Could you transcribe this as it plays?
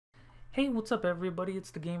Hey, what's up everybody?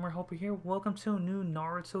 It's the Gamer Helper here. Welcome to a new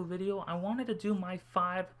Naruto video. I wanted to do my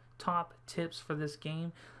 5 top tips for this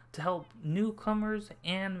game to help newcomers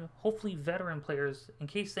and hopefully veteran players in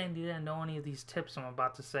case they didn't know any of these tips I'm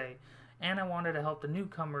about to say. And I wanted to help the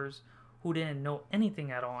newcomers who didn't know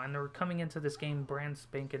anything at all and they're coming into this game brand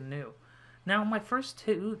spanking new. Now, my first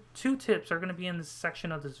two tips are going to be in this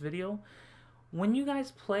section of this video. When you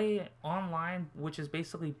guys play online, which is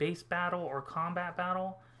basically base battle or combat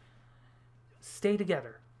battle, stay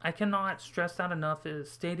together. I cannot stress that enough,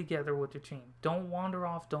 is stay together with your team. Don't wander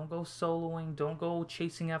off, don't go soloing, don't go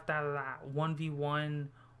chasing after that 1v1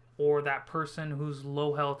 or that person who's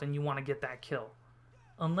low health and you want to get that kill.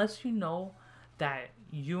 Unless you know that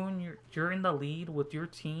you're in the lead with your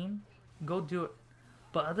team, go do it.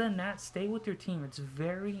 But other than that, stay with your team. It's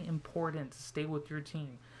very important to stay with your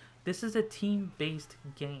team. This is a team-based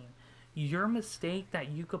game. Your mistake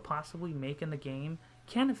that you could possibly make in the game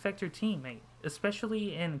can affect your teammate,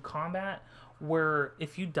 especially in combat, where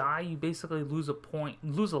if you die, you basically lose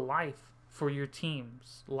a life for your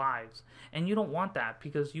team's lives, and you don't want that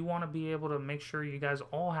because you want to be able to make sure you guys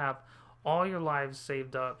all have all your lives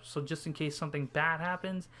saved up, so just in case something bad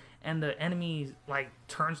happens and the enemy like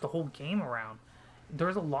turns the whole game around.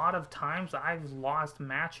 There's a lot of times I've lost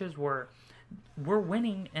matches where we're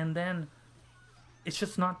winning and then it's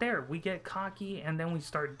just not there. We get cocky and then we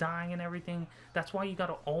start dying and everything. That's why you got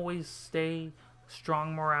to always stay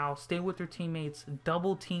strong morale, stay with your teammates,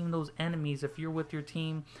 double team those enemies if you're with your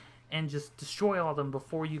team, and just destroy all of them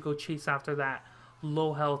before you go chase after that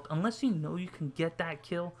low health. Unless you know you can get that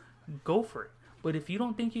kill, go for it. But if you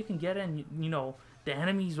don't think you can get it, and you know the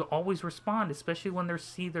enemies will always respond, especially when they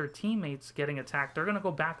see their teammates getting attacked, they're going to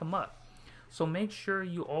go back them up. So make sure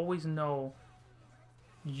you always know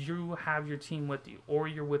you have your team with you, or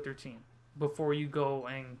you're with your team before you go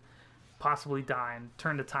and possibly die and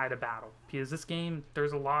turn the tide of battle, because this game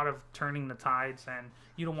there's a lot of turning the tides and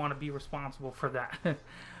you don't want to be responsible for that.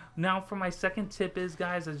 Now for my second tip is,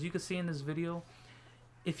 guys, as you can see in this video,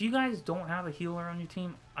 if you guys don't have a healer on your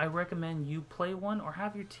team, I recommend you play one, or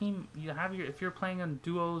have your team, if you're playing in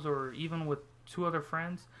duos or even with 2 other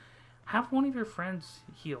friends, have one of your friends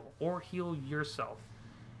heal or heal yourself.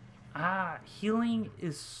 Healing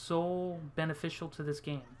is so beneficial to this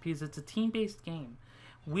game because it's a team-based game.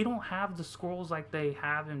 We don't have the scrolls like they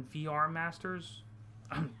have in VR Masters,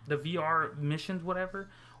 the VR missions, whatever,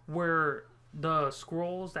 where the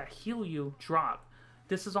scrolls that heal you drop.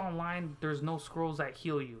 This is online. There's no scrolls that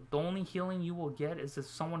heal you. The only healing you will get is if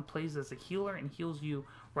someone plays as a healer and heals you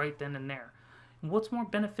right then and there. What's more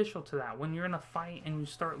beneficial to that? When you're in a fight and you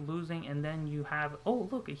start losing and then you have, oh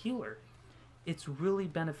look, a healer. It's really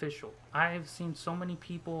beneficial. I've seen so many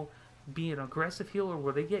people be an aggressive healer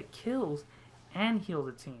where they get kills and heal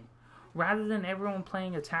the team. Rather than everyone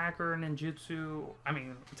playing attacker, ninjutsu,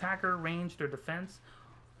 attacker, ranged, or defense,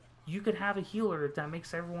 you could have a healer that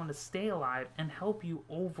makes everyone to stay alive and help you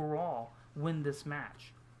overall win this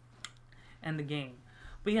match and the game.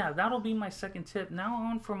 But yeah, that'll be my second tip. Now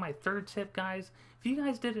on for my third tip, guys. If you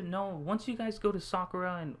guys didn't know, once you guys go to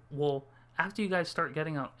Sakura and, well, after you guys start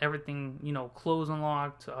getting everything, you know, clothes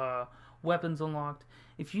unlocked, weapons unlocked,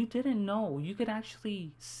 if you didn't know, you could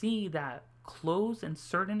actually see that clothes and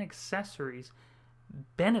certain accessories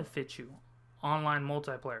benefit you online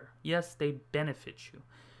multiplayer. Yes, they benefit you.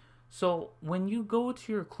 So when you go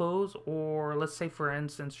to your clothes, or let's say for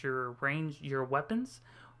instance your weapons,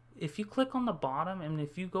 if you click on the bottom and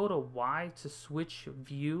if you go to Y to switch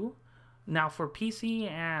view, now for PC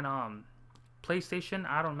and PlayStation,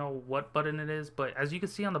 I don't know what button it is, but as you can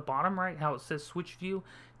see on the bottom right how it says switch view,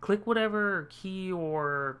 click whatever key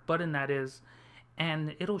or button that is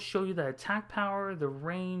and it'll show you the attack power, the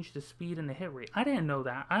range, the speed, and the hit rate. I didn't know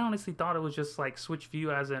that. I honestly thought it was just like switch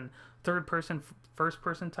view as in third person, first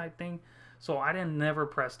person type thing, so I never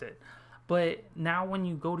pressed it. But now when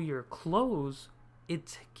you go to your clothes,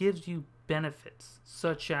 it gives you benefits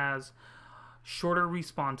such as shorter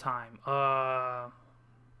respawn time,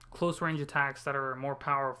 close range attacks that are more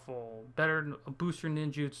powerful, better boost your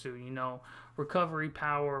ninjutsu, you know, recovery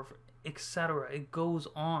power, etc. It goes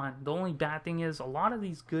on. The only bad thing is a lot of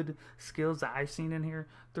these good skills that I've seen in here,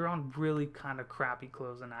 they're on really kind of crappy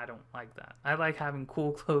clothes, and I don't like that. I like having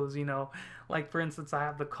cool clothes, you know, like for instance I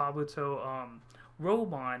have the Kabuto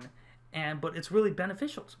robe on, but it's really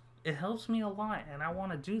beneficial. It helps me a lot, and I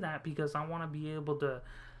want to do that because I want to be able to,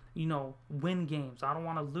 you know, win games. I don't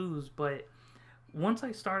want to lose. But once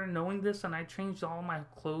I started knowing this and I changed all my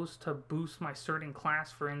clothes to boost my certain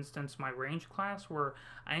class, for instance my range class, where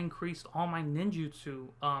I increased all my ninjutsu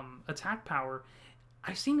attack power,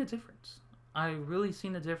 I've seen a difference. I really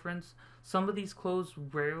seen a difference. Some of these clothes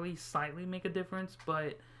rarely slightly make a difference,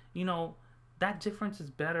 but you know, that difference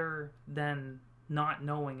is better than not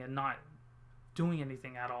knowing and not doing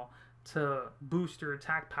anything at all to boost your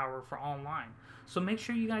attack power for online. So make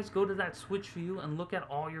sure you guys go to that switch view and look at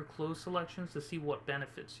all your clothes selections to see what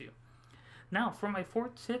benefits you. Now, for my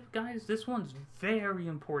fourth tip, guys, this one's very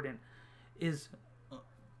important, is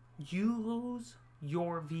use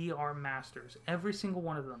your VR masters, every single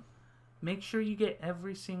one of them. Make sure you get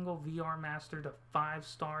every single VR master to 5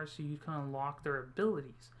 stars so you can unlock their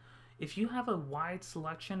abilities. If you have a wide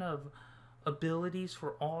selection of abilities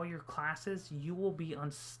for all your classes, you will be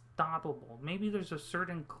unstoppable. Maybe there's a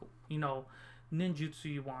certain, ninjutsu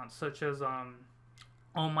you want, such as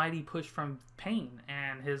Almighty Push from Pain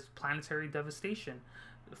and his Planetary Devastation.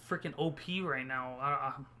 Freaking OP right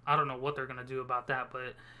now. I don't know what they're gonna do about that,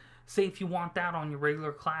 but say if you want that on your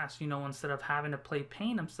regular class, instead of having to play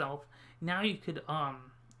Pain himself, now you could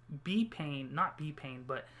be Pain, not be Pain,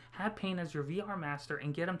 but have Pain as your VR master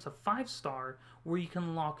and get him to 5 star, where you can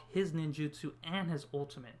unlock his ninjutsu and his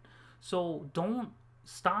ultimate. So don't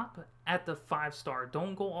stop at the 5 star.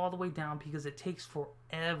 Don't go all the way down, because it takes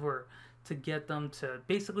forever to get them to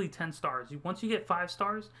basically 10 stars. Once you get 5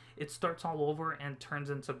 stars, it starts all over and turns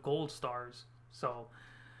into gold stars. So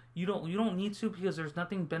you don't need to, because there's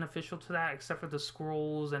nothing beneficial to that except for the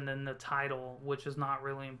scrolls and then the title, which is not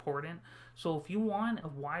really important. So if you want a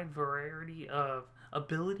wide variety of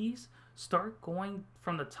abilities, start going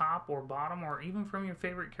from the top or bottom, or even from your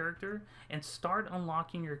favorite character, and start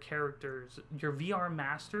unlocking your characters, your VR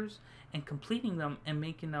masters, and completing them and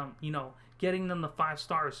making them, getting them the 5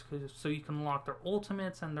 stars so you can unlock their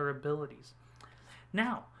ultimates and their abilities.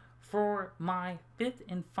 Now, for my 5th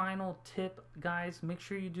and final tip, guys, make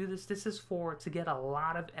sure you do this. This is to get a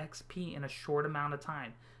lot of XP in a short amount of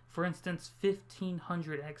time. For instance,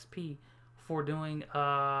 1500 XP for doing,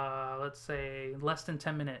 let's say, less than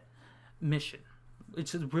 10-minute mission.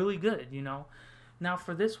 It's really good, Now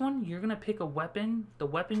for this one, you're going to pick a weapon. The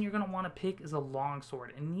weapon you're going to want to pick is a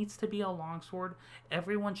longsword. It needs to be a longsword.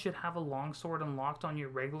 Everyone should have a longsword unlocked on your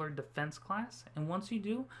regular defense class. And once you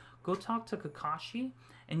do, go talk to Kakashi,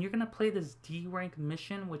 and you're going to play this D rank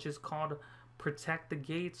mission, which is called Protect the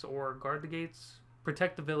Gates, or Guard the Gates,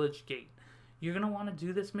 Protect the Village Gate. You're going to want to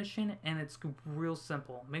do this mission, and it's real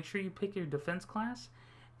simple. Make sure you pick your defense class,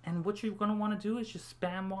 and what you're going to want to do is just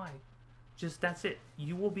spam Y. That's it.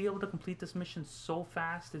 You will be able to complete this mission so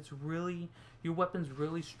fast. Your weapon's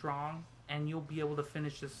really strong, and you'll be able to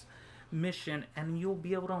finish this mission, and you'll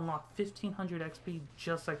be able to unlock 1500 XP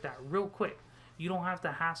just like that, real quick. You don't have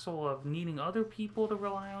the hassle of needing other people to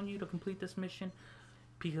rely on you to complete this mission,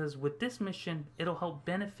 because with this mission, it'll help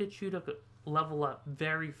benefit you to level up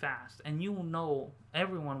very fast, and you will know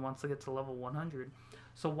everyone wants to get to level 100.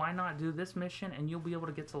 So why not do this mission, and you'll be able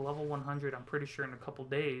to get to level 100, I'm pretty sure, in a couple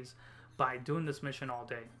days, by doing this mission all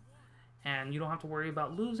day. And you don't have to worry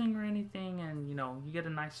about losing or anything, and you get a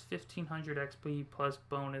nice 1500 XP plus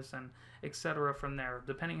bonus and etc. from there,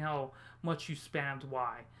 depending how much you spammed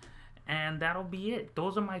Y. And that'll be it.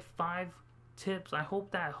 Those are my 5 tips. I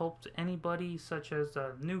hope that helped anybody, such as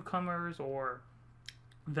newcomers or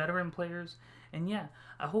veteran players. And yeah,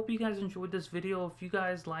 I hope you guys enjoyed this video. If you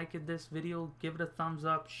guys liked this video, give it a thumbs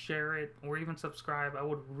up, share it, or even subscribe. I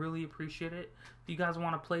would really appreciate it. If you guys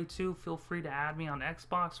want to play too, feel free to add me on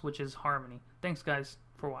Xbox, which is Harmony. Thanks guys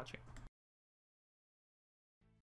for watching.